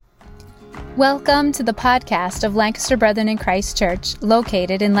Welcome to the podcast of Lancaster Brethren in Christ Church,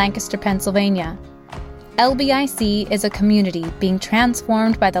 located in Lancaster, Pennsylvania. LBIC is a community being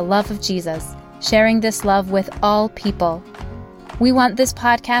transformed by the love of Jesus, sharing this love with all people. We want this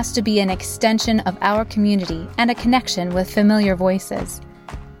podcast to be an extension of our community and a connection with familiar voices.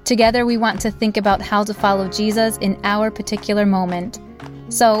 Together, we want to think about how to follow Jesus in our particular moment.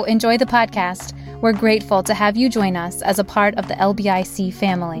 So enjoy the podcast. We're grateful to have you join us as a part of the LBIC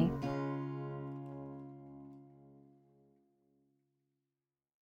family.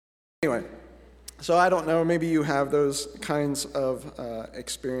 Anyway, so I don't know, maybe you have those kinds of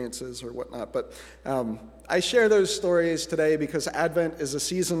experiences or whatnot, but I share those stories today because Advent is a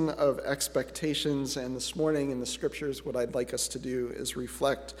season of expectations, and this morning in the scriptures, what I'd like us to do is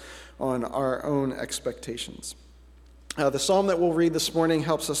reflect on our own expectations. The psalm that we'll read this morning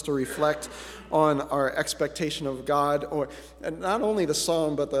helps us to reflect on our expectation of God, and not only the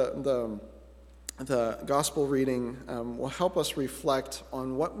psalm, but the gospel reading will help us reflect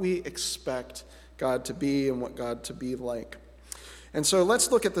on what we expect God to be and what God to be like. And so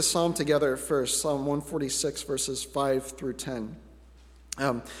let's look at the psalm together first, Psalm 146, verses 5 through 10.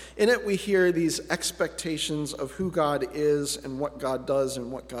 In it, we hear these expectations of who God is and what God does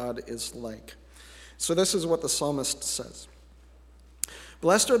and what God is like. So this is what the psalmist says.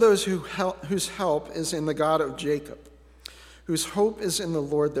 Blessed are those whose help is in the God of Jacob, whose hope is in the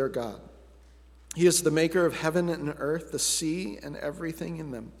Lord their God. He is the maker of heaven and earth, the sea, and everything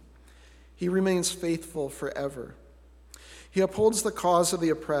in them. He remains faithful forever. He upholds the cause of the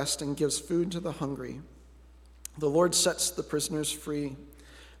oppressed and gives food to the hungry. The Lord sets the prisoners free.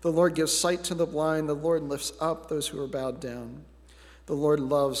 The Lord gives sight to the blind. The Lord lifts up those who are bowed down. The Lord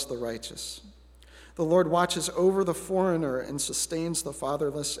loves the righteous. The Lord watches over the foreigner and sustains the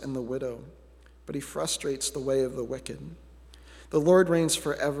fatherless and the widow, but he frustrates the way of the wicked. The Lord reigns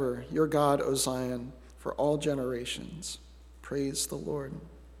forever, your God, O Zion, for all generations. Praise the Lord.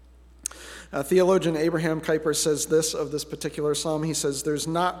 Theologian Abraham Kuyper says this of this particular psalm. He says, there's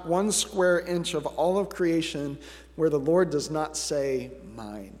not one square inch of all of creation where the Lord does not say,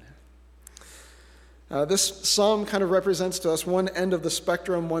 mine. This psalm kind of represents to us one end of the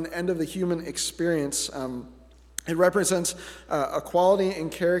spectrum, one end of the human experience. It represents a quality and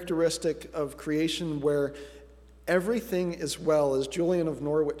characteristic of creation where everything is well, as Julian of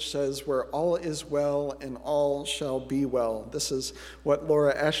Norwich says, where all is well and all shall be well. This is what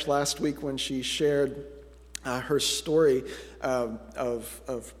Laura Esch last week when she shared her story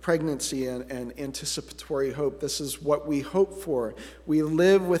of pregnancy and anticipatory hope. This is what we hope for. We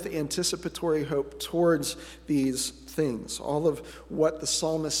live with anticipatory hope towards these things. All of what the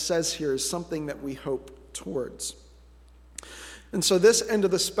psalmist says here is something that we hope towards. And so this end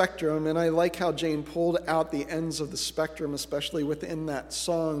of the spectrum, and I like how Jane pulled out the ends of the spectrum, especially within that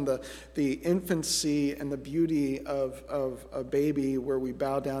song, the infancy and the beauty of a baby where we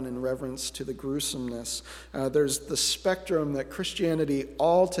bow down in reverence to the gruesomeness. There's the spectrum that Christianity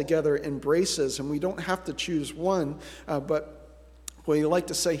altogether embraces, and we don't have to choose one, but what you like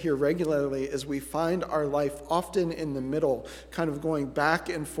to say here regularly is we find our life often in the middle, kind of going back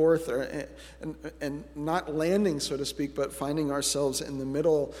and forth and not landing, so to speak, but finding ourselves in the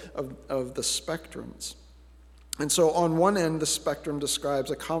middle of the spectrums. And so on one end, the spectrum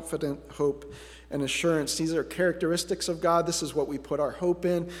describes a confident hope and assurance. These are characteristics of God. This is what we put our hope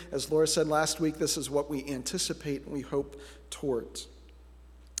in. As Laura said last week, this is what we anticipate and we hope towards.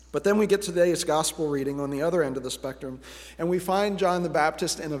 But then we get today's gospel reading on the other end of the spectrum, and we find John the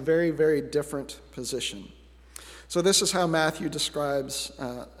Baptist in a very, very different position. So this is how Matthew describes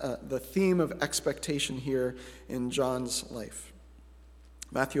the theme of expectation here in John's life.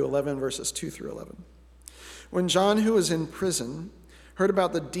 Matthew 11, verses 2 through 11. When John, who was in prison, heard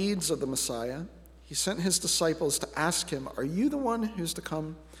about the deeds of the Messiah, he sent his disciples to ask him, "Are you the one who's to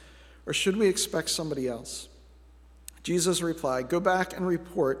come, or should we expect somebody else?" Jesus replied, "Go back and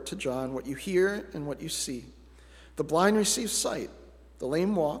report to John what you hear and what you see. The blind receive sight, the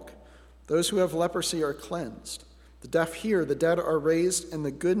lame walk, those who have leprosy are cleansed, the deaf hear, the dead are raised, and the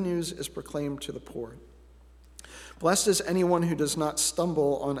good news is proclaimed to the poor. Blessed is anyone who does not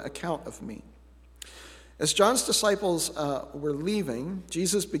stumble on account of me." As John's disciples were leaving,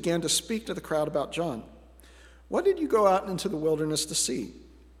 Jesus began to speak to the crowd about John. "What did you go out into the wilderness to see?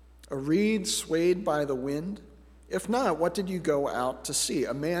 A reed swayed by the wind? If not, what did you go out to see?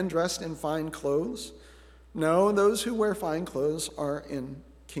 A man dressed in fine clothes? No, those who wear fine clothes are in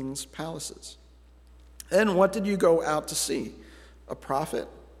king's palaces. Then what did you go out to see? A prophet?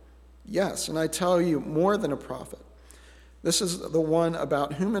 Yes, and I tell you, more than a prophet. This is the one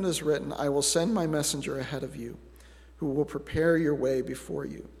about whom it is written, 'I will send my messenger ahead of you, who will prepare your way before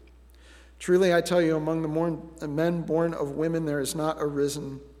you.' Truly, I tell you, among the men born of women, there has not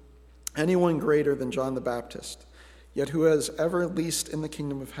arisen anyone greater than John the Baptist. Yet who is ever least in the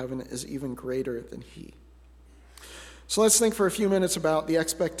kingdom of heaven is even greater than he." So let's think for a few minutes about the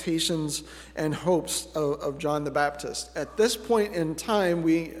expectations and hopes of John the Baptist. At this point in time,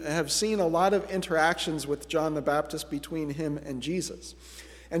 we have seen a lot of interactions with John the Baptist between him and Jesus.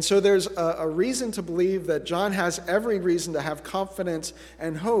 And so there's a reason to believe that John has every reason to have confidence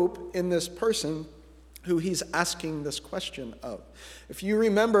and hope in this person who he's asking this question of. If you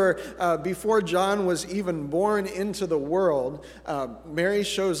remember, before John was even born into the world, Mary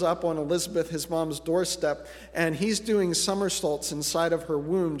shows up on Elizabeth, his mom's doorstep, and he's doing somersaults inside of her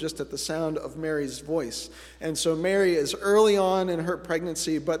womb just at the sound of Mary's voice. And so Mary is early on in her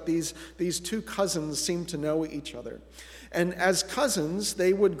pregnancy, but these two cousins seem to know each other. And as cousins,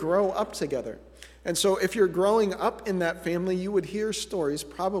 they would grow up together. And so if you're growing up in that family, you would hear stories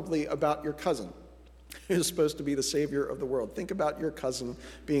probably about your cousin, who's supposed to be the savior of the world. Think about your cousin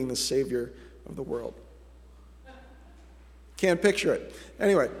being the savior of the world. Can't picture it.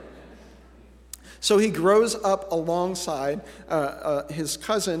 Anyway, so he grows up alongside his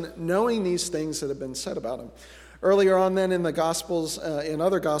cousin, knowing these things that have been said about him. Earlier on then in the Gospels, in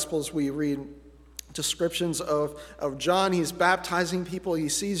other Gospels, we read descriptions of John. He's baptizing people. He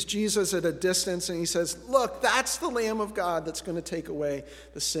sees Jesus at a distance, and he says, "Look, that's the Lamb of God that's going to take away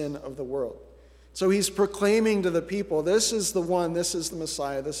the sin of the world." So he's proclaiming to the people, this is the one, this is the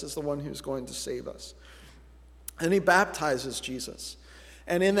Messiah, this is the one who's going to save us. And he baptizes Jesus.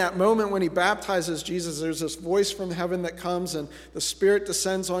 And in that moment when he baptizes Jesus, there's this voice from heaven that comes, and the Spirit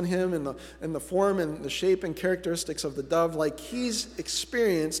descends on him in the form and the shape and characteristics of the dove, like he's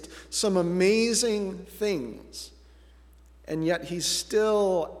experienced some amazing things. And yet he's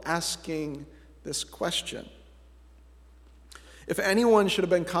still asking this question. If anyone should have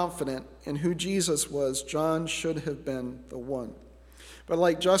been confident in who Jesus was, John should have been the one. But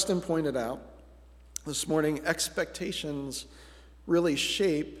like Justin pointed out this morning, expectations really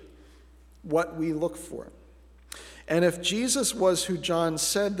shape what we look for. And if Jesus was who John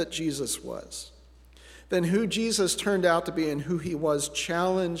said that Jesus was, then who Jesus turned out to be and who he was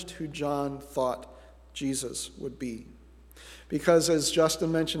challenged who John thought Jesus would be. Because as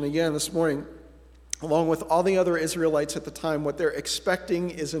Justin mentioned again this morning, along with all the other Israelites at the time, what they're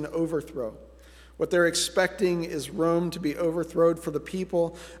expecting is an overthrow. What they're expecting is Rome to be overthrown, for the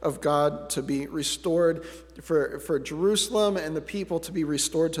people of God to be restored, for Jerusalem and the people to be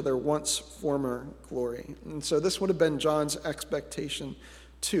restored to their once former glory. And so this would have been John's expectation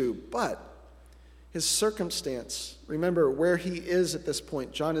too. But his circumstance, remember where he is at this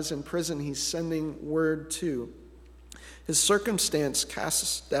point. John is in prison. He's sending word to. His circumstance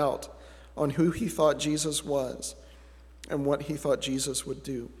casts doubt on who he thought Jesus was and what he thought Jesus would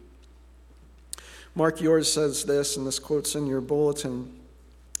do. Mark Yours says this, and this quote's in your bulletin.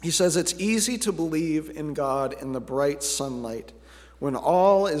 He says, "It's easy to believe in God in the bright sunlight, when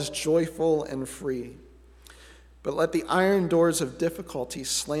all is joyful and free. But let the iron doors of difficulty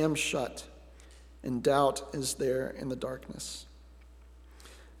slam shut, and doubt is there in the darkness."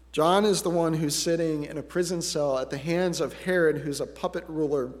 John is the one who's sitting in a prison cell at the hands of Herod, who's a puppet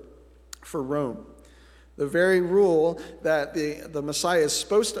ruler for Rome. The very rule that the Messiah is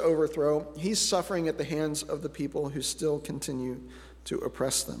supposed to overthrow, he's suffering at the hands of the people who still continue to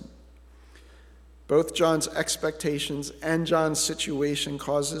oppress them. Both John's expectations and John's situation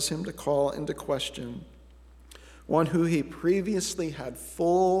causes him to call into question one who he previously had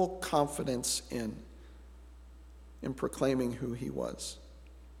full confidence in proclaiming who he was.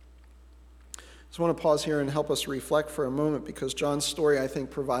 I just want to pause here and help us reflect for a moment, because John's story, I think,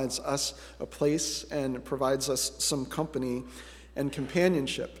 provides us a place and provides us some company and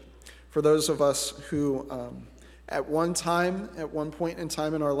companionship for those of us who at one point in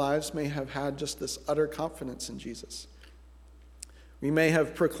time in our lives may have had just this utter confidence in Jesus. We may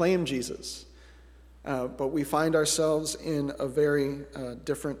have proclaimed Jesus, but we find ourselves in a very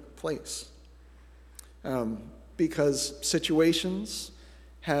different place because situations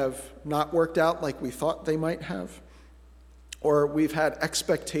have not worked out like we thought they might have, or we've had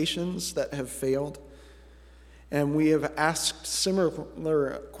expectations that have failed, and we have asked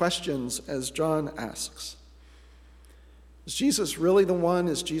similar questions as John asks. Is Jesus really the one?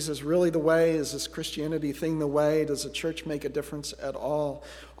 Is Jesus really the way? Is this Christianity thing the way? Does the church make a difference at all?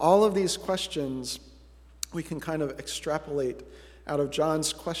 All of these questions we can kind of extrapolate out of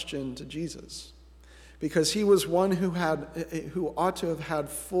John's question to Jesus, because he was one who ought to have had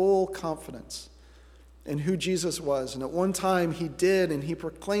full confidence in who Jesus was. And at one time he did, and he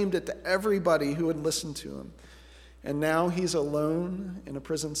proclaimed it to everybody who would listen to him. And now he's alone in a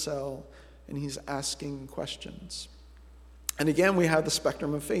prison cell, and he's asking questions. And again, we have the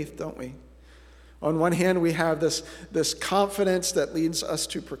spectrum of faith, don't we? On one hand, we have this confidence that leads us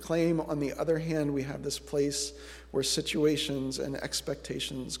to proclaim. On the other hand, we have this place where situations and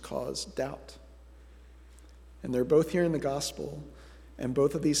expectations cause doubt. And they're both here in the gospel, and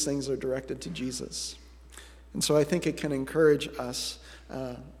both of these things are directed to Jesus. And so I think it can encourage us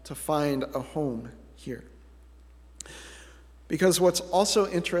to find a home here. Because what's also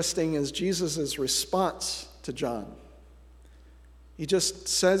interesting is Jesus' response to John. He just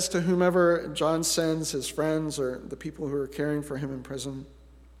says to whomever John sends, his friends or the people who are caring for him in prison,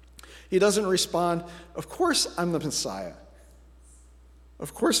 he doesn't respond, "Of course I'm the Messiah.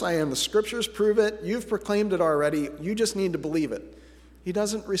 Of course I am. The scriptures prove it. You've proclaimed it already. You just need to believe it." He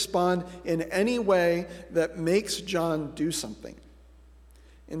doesn't respond in any way that makes John do something.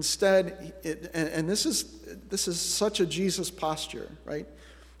 Instead, and this is such a Jesus posture, right?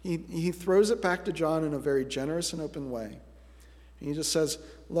 He throws it back to John in a very generous and open way. And he just says,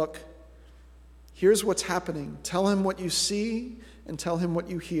 "Look, here's what's happening. Tell him what you see and tell him what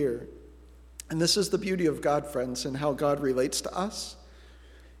you hear." And this is the beauty of God, friends, and how God relates to us,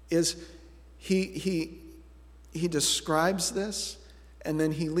 is he describes this, and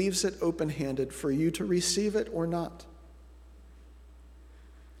then he leaves it open-handed for you to receive it or not.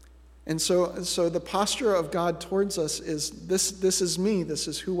 And so the posture of God towards us is, this is me, this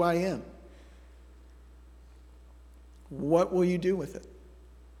is who I am. What will you do with it?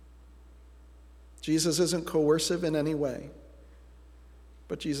 Jesus isn't coercive in any way,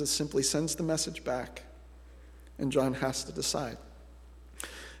 but Jesus simply sends the message back, and John has to decide.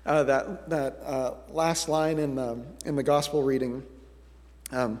 That last line in the gospel reading,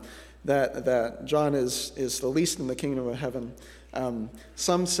 that John is the least in the kingdom of heaven.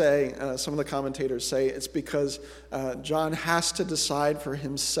 Some of the commentators say it's because John has to decide for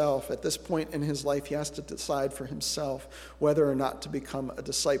himself. At this point in his life, he has to decide for himself whether or not to become a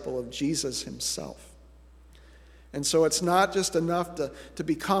disciple of Jesus himself. And so it's not just enough to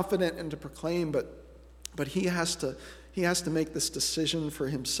be confident and to proclaim, but he has to make this decision for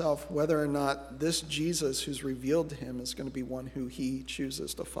himself whether or not this Jesus who's revealed to him is going to be one who he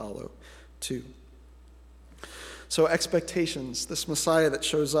chooses to follow too. So expectations, this Messiah that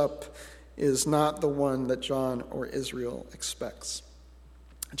shows up is not the one that John or Israel expects.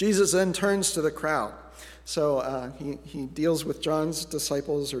 Jesus then turns to the crowd. So he deals with John's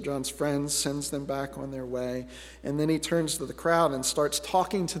disciples or John's friends, sends them back on their way, and then he turns to the crowd and starts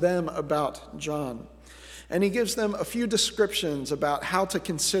talking to them about John. And he gives them a few descriptions about how to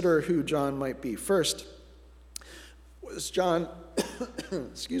consider who John might be. First, was John,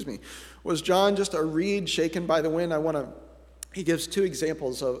 was John just a reed shaken by the wind? He gives two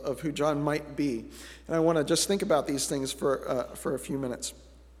examples of who John might be. And I want to just think about these things for a few minutes.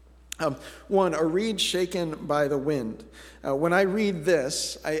 One, a reed shaken by the wind. When I read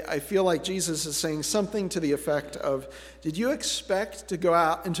this, I feel like Jesus is saying something to the effect of, did you expect to go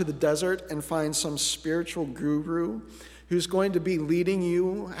out into the desert and find some spiritual guru who's going to be leading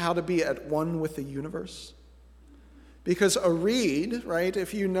you how to be at one with the universe? Because a reed, right,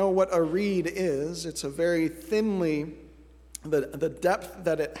 if you know what a reed is, it's a very thinly, the depth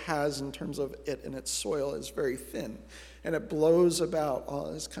that it has in terms of it in its soil is very thin. And it blows about.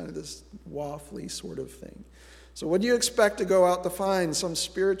 It's kind of this waffly sort of thing. So what do you expect to go out to find? Some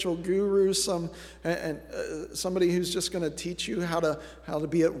spiritual guru, somebody who's just going to teach you how to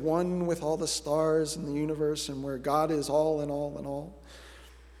be at one with all the stars in the universe and where God is all in all in all?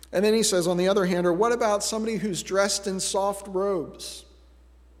 And then he says, on the other hand, or what about somebody who's dressed in soft robes,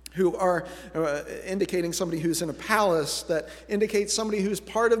 who are indicating somebody who's in a palace, that indicates somebody who's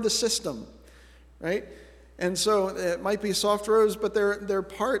part of the system, right? And so it might be soft robes, but they're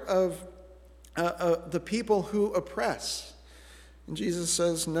part of the people who oppress. And Jesus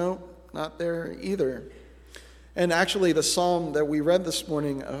says, no, not there either. And actually, the psalm that we read this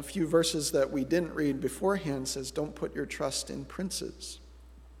morning, a few verses that we didn't read beforehand, says, don't put your trust in princes.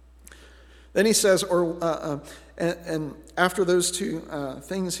 Then he says, and after those two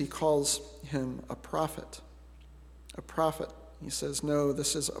things, he calls him a prophet. A prophet. He says, no,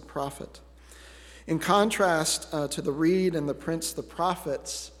 this is a prophet. In contrast to the reed and the prince, the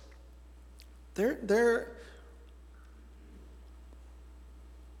prophets, they're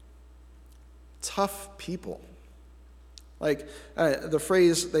tough people. Like the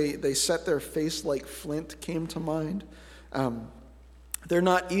phrase, they set their face like flint came to mind. They're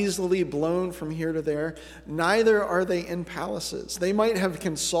not easily blown from here to there. Neither are they in palaces. They might have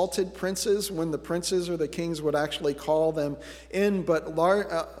consulted princes when the princes or the kings would actually call them in, but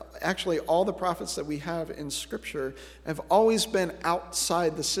actually all the prophets that we have in Scripture have always been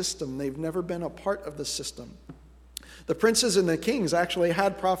outside the system. They've never been a part of the system. The princes and the kings actually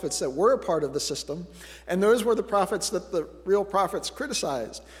had prophets that were a part of the system, and those were the prophets that the real prophets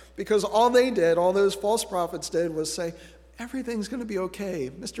criticized, because all they did, all those false prophets did, was say, everything's going to be okay.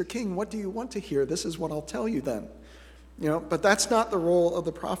 Mr. King, what do you want to hear? This is what I'll tell you then. But that's not the role of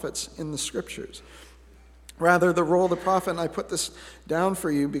the prophets in the Scriptures. Rather, the role of the prophet, and I put this down for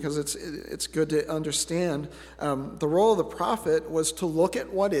you because it's good to understand, the role of the prophet was to look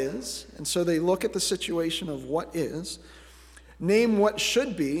at what is, and so they look at the situation of what is, name what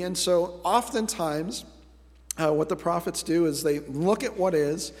should be, and so oftentimes what the prophets do is they look at what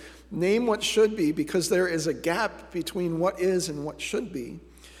is, name what should be, because there is a gap between what is and what should be,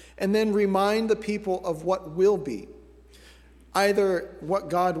 and then remind the people of what will be. Either what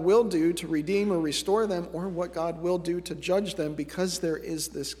God will do to redeem or restore them, or what God will do to judge them, because there is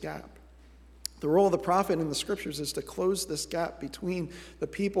this gap. The role of the prophet in the Scriptures is to close this gap between the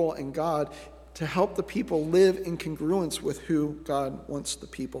people and God, to help the people live in congruence with who God wants the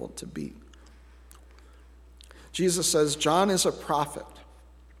people to be. Jesus says, John is a prophet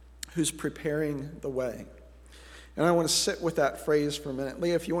who's preparing the way. And I want to sit with that phrase for a minute.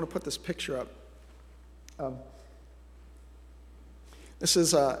 Leah, if you want to put this picture up. This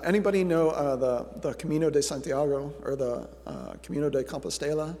is, anybody know the Camino de Santiago, or the Camino de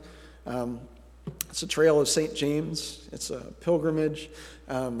Compostela? It's a trail of St. James. It's a pilgrimage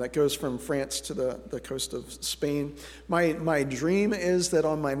that goes from France to the coast of Spain. My dream is that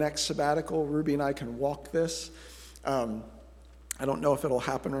on my next sabbatical, Ruby and I can walk this. I don't know if it'll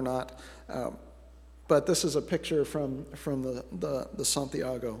happen or not, but this is a picture from the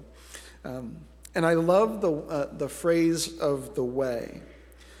Santiago. And I love the phrase of the way,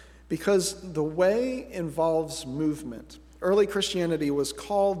 because the way involves movement. Early Christianity was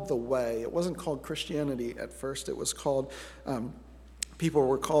called the way. It wasn't called Christianity at first. It was called, people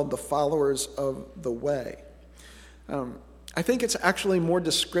were called the followers of the way. I think it's actually more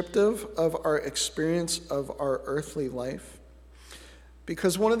descriptive of our experience of our earthly life,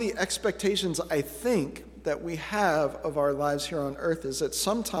 because one of the expectations, I think, that we have of our lives here on earth is that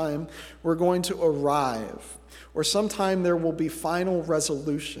sometime we're going to arrive, or sometime there will be final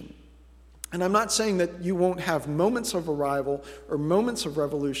resolution. And I'm not saying that you won't have moments of arrival or moments of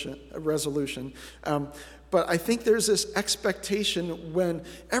resolution, but I think there's this expectation when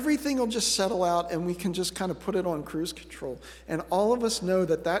everything will just settle out and we can just kind of put it on cruise control. And all of us know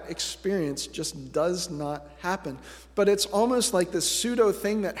that that experience just does not happen. But it's almost like this pseudo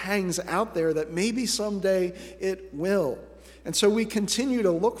thing that hangs out there that maybe someday it will. And so we continue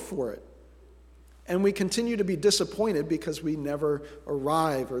to look for it. And we continue to be disappointed because we never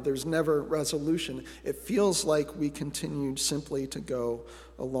arrive, or there's never resolution. It feels like we continue simply to go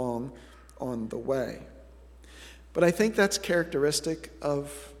along on the way. But I think that's characteristic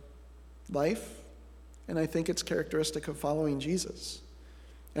of life, and I think it's characteristic of following Jesus.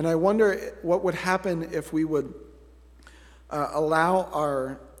 And I wonder what would happen if we would allow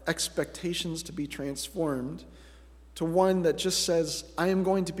our expectations to be transformed to one that just says, I am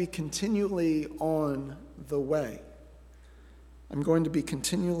going to be continually on the way. I'm going to be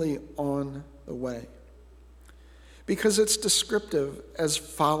continually on the way. Because it's descriptive as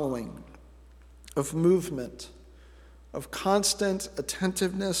following, of movement, of constant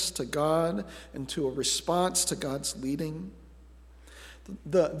attentiveness to God and to a response to God's leading.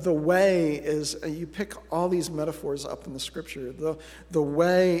 The way is, you pick all these metaphors up in the Scripture. The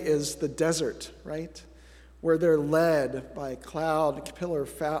way is the desert, right? Where they're led by cloud, pillar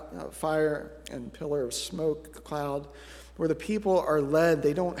of fire, and pillar of smoke, cloud. Where the people are led,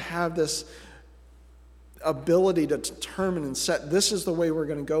 they don't have this ability to determine and set, this is the way we're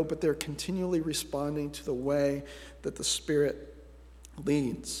going to go, but they're continually responding to the way that the Spirit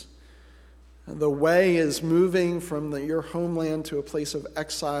leads. And the way is moving from your homeland to a place of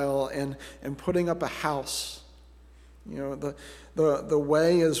exile and putting up a house. The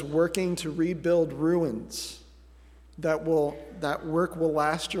way is working to rebuild ruins. That work will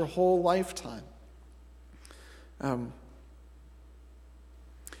last your whole lifetime.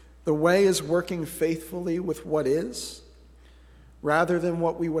 The way is working faithfully with what is, rather than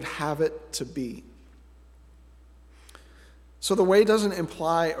what we would have it to be. So the way doesn't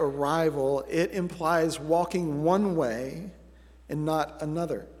imply arrival, it implies walking one way and not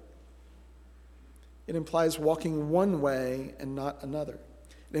another. It implies walking one way and not another.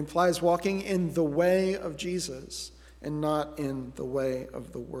 It implies walking in the way of Jesus and not in the way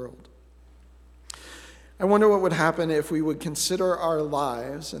of the world. I wonder what would happen if we would consider our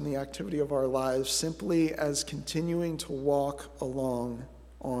lives and the activity of our lives simply as continuing to walk along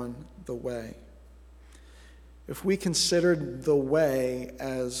on the way. If we considered the way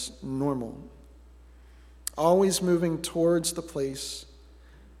as normal, always moving towards the place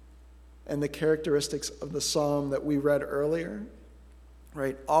and the characteristics of the psalm that we read earlier,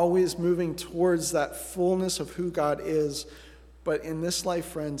 right? Always moving towards that fullness of who God is. But in this life,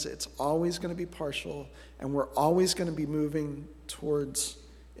 friends, it's always going to be partial, and we're always going to be moving towards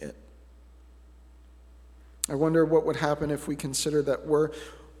it. I wonder what would happen if we consider that we're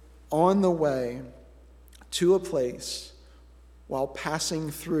on the way to a place while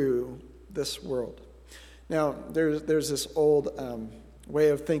passing through this world. Now, there's this old way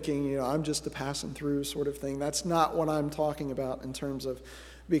of thinking, I'm just a passing through sort of thing. That's not what I'm talking about in terms of,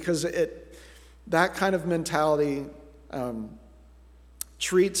 because that kind of mentality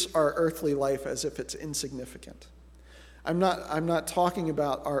treats our earthly life as if it's insignificant. I'm not talking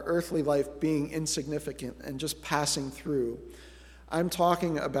about our earthly life being insignificant and just passing through. I'm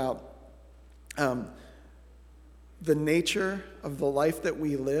talking about the nature of the life that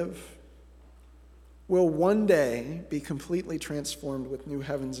we live will one day be completely transformed with new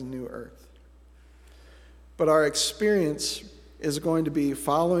heavens and new earth. But our experience is going to be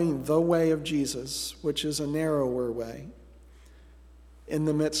following the way of Jesus, which is a narrower way, in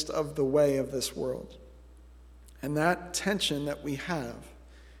the midst of the way of this world. And that tension that we have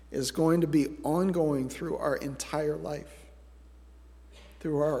is going to be ongoing through our entire life.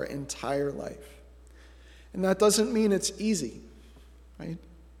 Through our entire life. And that doesn't mean it's easy, right?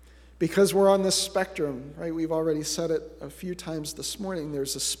 Because we're on this spectrum, right? We've already said it a few times this morning.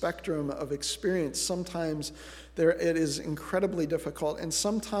 There's a spectrum of experience. Sometimes it is incredibly difficult, and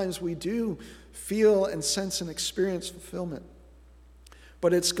sometimes we do feel and sense and experience fulfillment.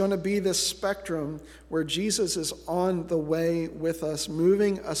 But it's going to be this spectrum where Jesus is on the way with us,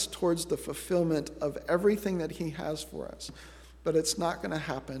 moving us towards the fulfillment of everything that he has for us. But it's not going to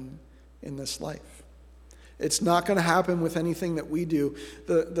happen in this life. It's not going to happen with anything that we do.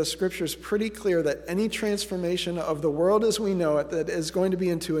 The scripture is pretty clear that any transformation of the world as we know it, that is going to be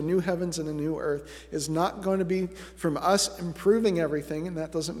into a new heavens and a new earth, is not going to be from us improving everything, and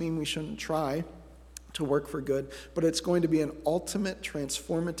that doesn't mean we shouldn't try to work for good, but it's going to be an ultimate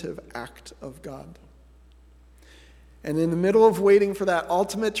transformative act of God. And in the middle of waiting for that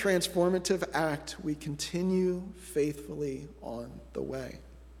ultimate transformative act, we continue faithfully on the way.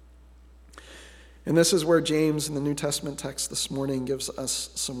 And this is where James in the New Testament text this morning gives us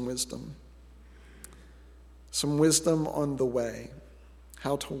some wisdom. Some wisdom on the way,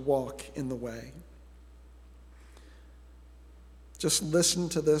 how to walk in the way. Just listen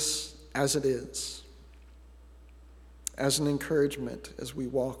to this as it is, as an encouragement as we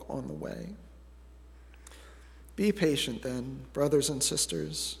walk on the way. Be patient then, brothers and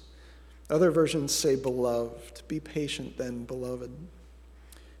sisters. Other versions say beloved. Be patient then, beloved,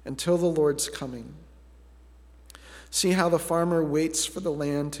 until the Lord's coming. See how the farmer waits for the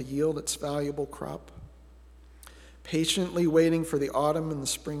land to yield its valuable crop, patiently waiting for the autumn and the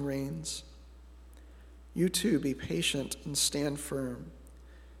spring rains. You too be patient and stand firm,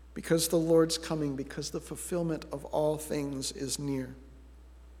 because the Lord's coming, because the fulfillment of all things is near.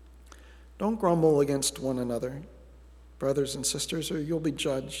 Don't grumble against one another, brothers and sisters, or you'll be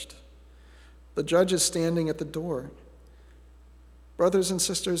judged. The judge is standing at the door. Brothers and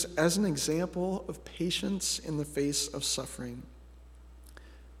sisters, as an example of patience in the face of suffering,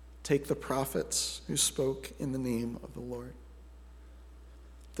 take the prophets who spoke in the name of the Lord.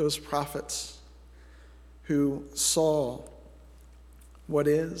 Those prophets who saw what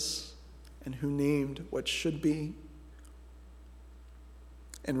is and who named what should be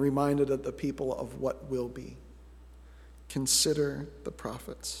and reminded of the people of what will be. Consider the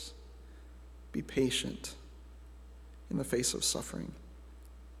prophets. Be patient in the face of suffering.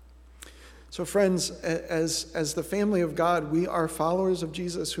 So friends, as the family of God, we are followers of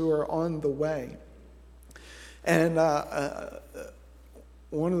Jesus who are on the way. And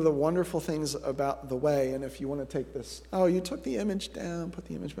one of the wonderful things about the way, and if you want to take this, you took the image down, put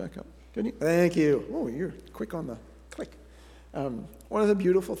the image back up. Thank you. Oh, you're quick on the click. One of the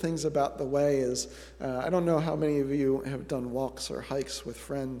beautiful things about the way is, I don't know how many of you have done walks or hikes with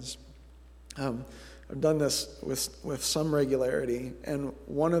friends. I've done this with some regularity, and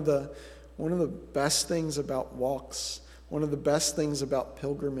one of the best things about walks, one of the best things about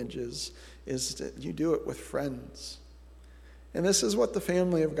pilgrimages is that you do it with friends. And this is what the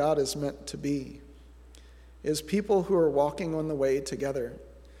family of God is meant to be, is people who are walking on the way together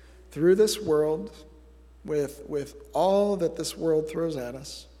through this world, with all that this world throws at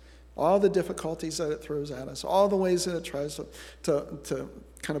us, all the difficulties that it throws at us, all the ways that it tries to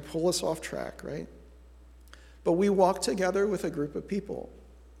kind of pull us off track, right? But we walk together with a group of people.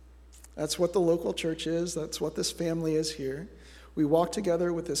 That's what the local church is. That's what this family is here. We walk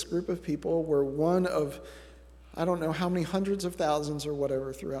together with this group of people. We're one of, I don't know how many hundreds of thousands or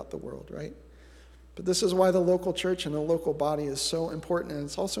whatever throughout the world, right? But this is why the local church and the local body is so important. And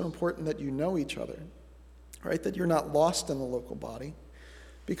it's also important that you know each other, right? That you're not lost in the local body,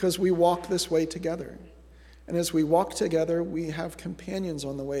 because we walk this way together. And as we walk together, we have companions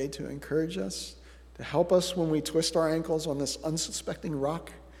on the way to encourage us, to help us when we twist our ankles on this unsuspecting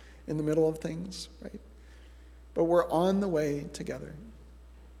rock in the middle of things, right? But we're on the way together.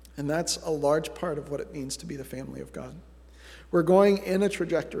 And that's a large part of what it means to be the family of God. We're going in a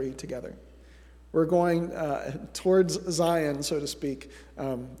trajectory together. We're going towards Zion, so to speak,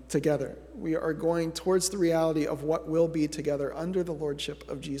 together. We are going towards the reality of what will be together under the lordship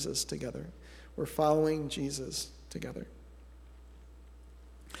of Jesus together. We're following Jesus together.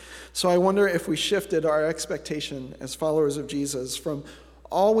 So I wonder if we shifted our expectation as followers of Jesus from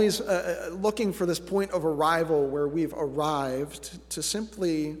always looking for this point of arrival where we've arrived to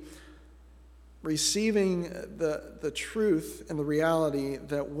simply receiving the truth and the reality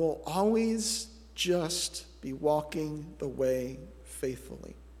that we'll always just be walking the way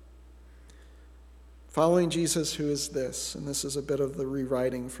faithfully. Following Jesus, who is this, and this is a bit of the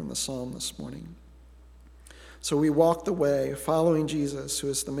rewriting from the psalm this morning. So we walk the way, following Jesus, who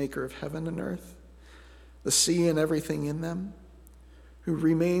is the maker of heaven and earth, the sea and everything in them, who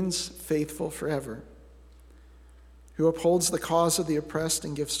remains faithful forever, who upholds the cause of the oppressed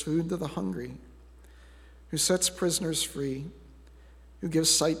and gives food to the hungry, who sets prisoners free, who gives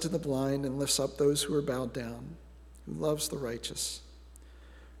sight to the blind and lifts up those who are bowed down, who loves the righteous,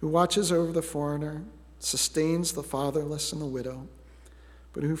 who watches over the foreigner, sustains the fatherless and the widow,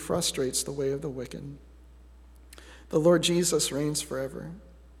 but who frustrates the way of the wicked. The Lord Jesus reigns forever,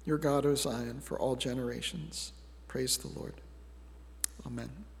 your God, O Zion, for all generations. Praise the Lord.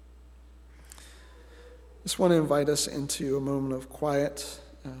 Amen. I just want to invite us into a moment of quiet,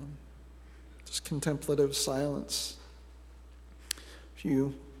 just contemplative silence. If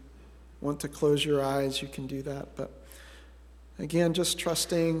you want to close your eyes, you can do that. But again, just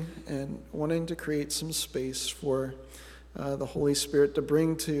trusting and wanting to create some space for the Holy Spirit to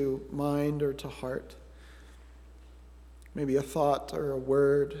bring to mind or to heart maybe a thought or a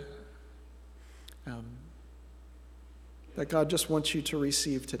word that God just wants you to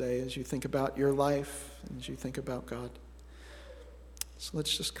receive today as you think about your life and as you think about God. So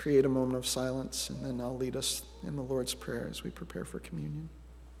let's just create a moment of silence, and then I'll lead us in the Lord's Prayer as we prepare for communion.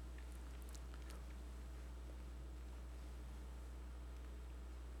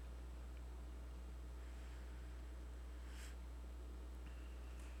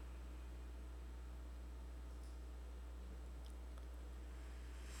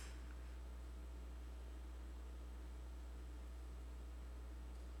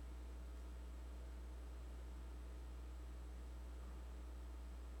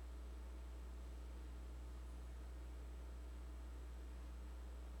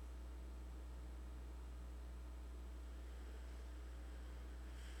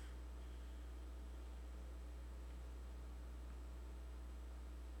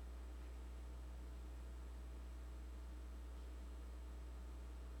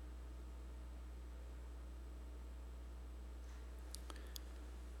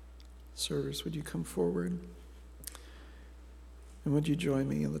 Servers, would you come forward? And would you join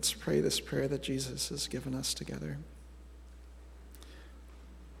me? Let's pray this prayer that Jesus has given us together.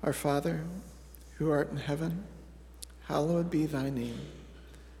 Our Father, who art in heaven, hallowed be thy name.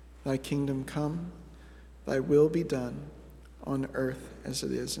 Thy kingdom come, thy will be done on earth as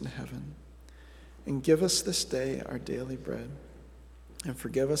it is in heaven. And give us this day our daily bread, and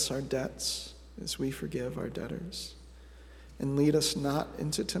forgive us our debts as we forgive our debtors. And lead us not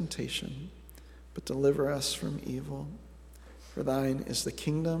into temptation, but deliver us from evil. For thine is the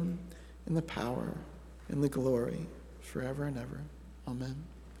kingdom and the power and the glory forever and ever. Amen.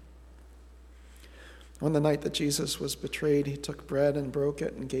 On the night that Jesus was betrayed, he took bread and broke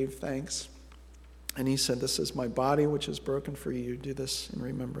it and gave thanks. And he said, "This is my body, which is broken for you. Do this in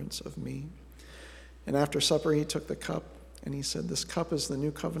remembrance of me." And after supper, he took the cup, and he said, "This cup is the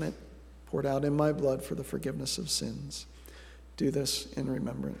new covenant poured out in my blood for the forgiveness of sins. Do this in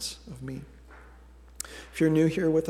remembrance of me." If you're new here with